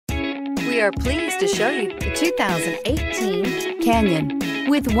We are pleased to show you the 2018 Canyon.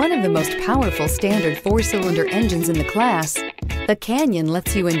 With one of the most powerful standard 4-cylinder engines in the class, the Canyon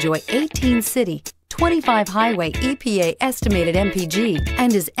lets you enjoy 18 city, 25 highway EPA estimated MPG,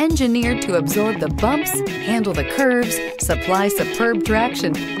 and is engineered to absorb the bumps, handle the curves, supply superb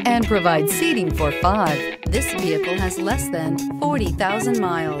traction, and provide seating for 5. This vehicle has less than 40,000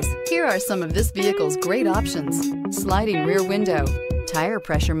 miles. Here are some of this vehicle's great options: sliding rear window, tire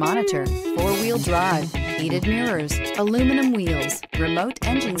pressure monitor, 4-wheel drive, heated mirrors, aluminum wheels, remote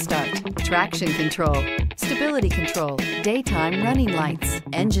engine start, traction control, stability control, daytime running lights,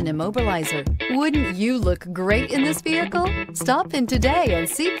 engine immobilizer. Wouldn't you look great in this vehicle? Stop in today and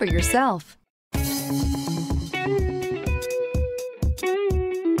see for yourself.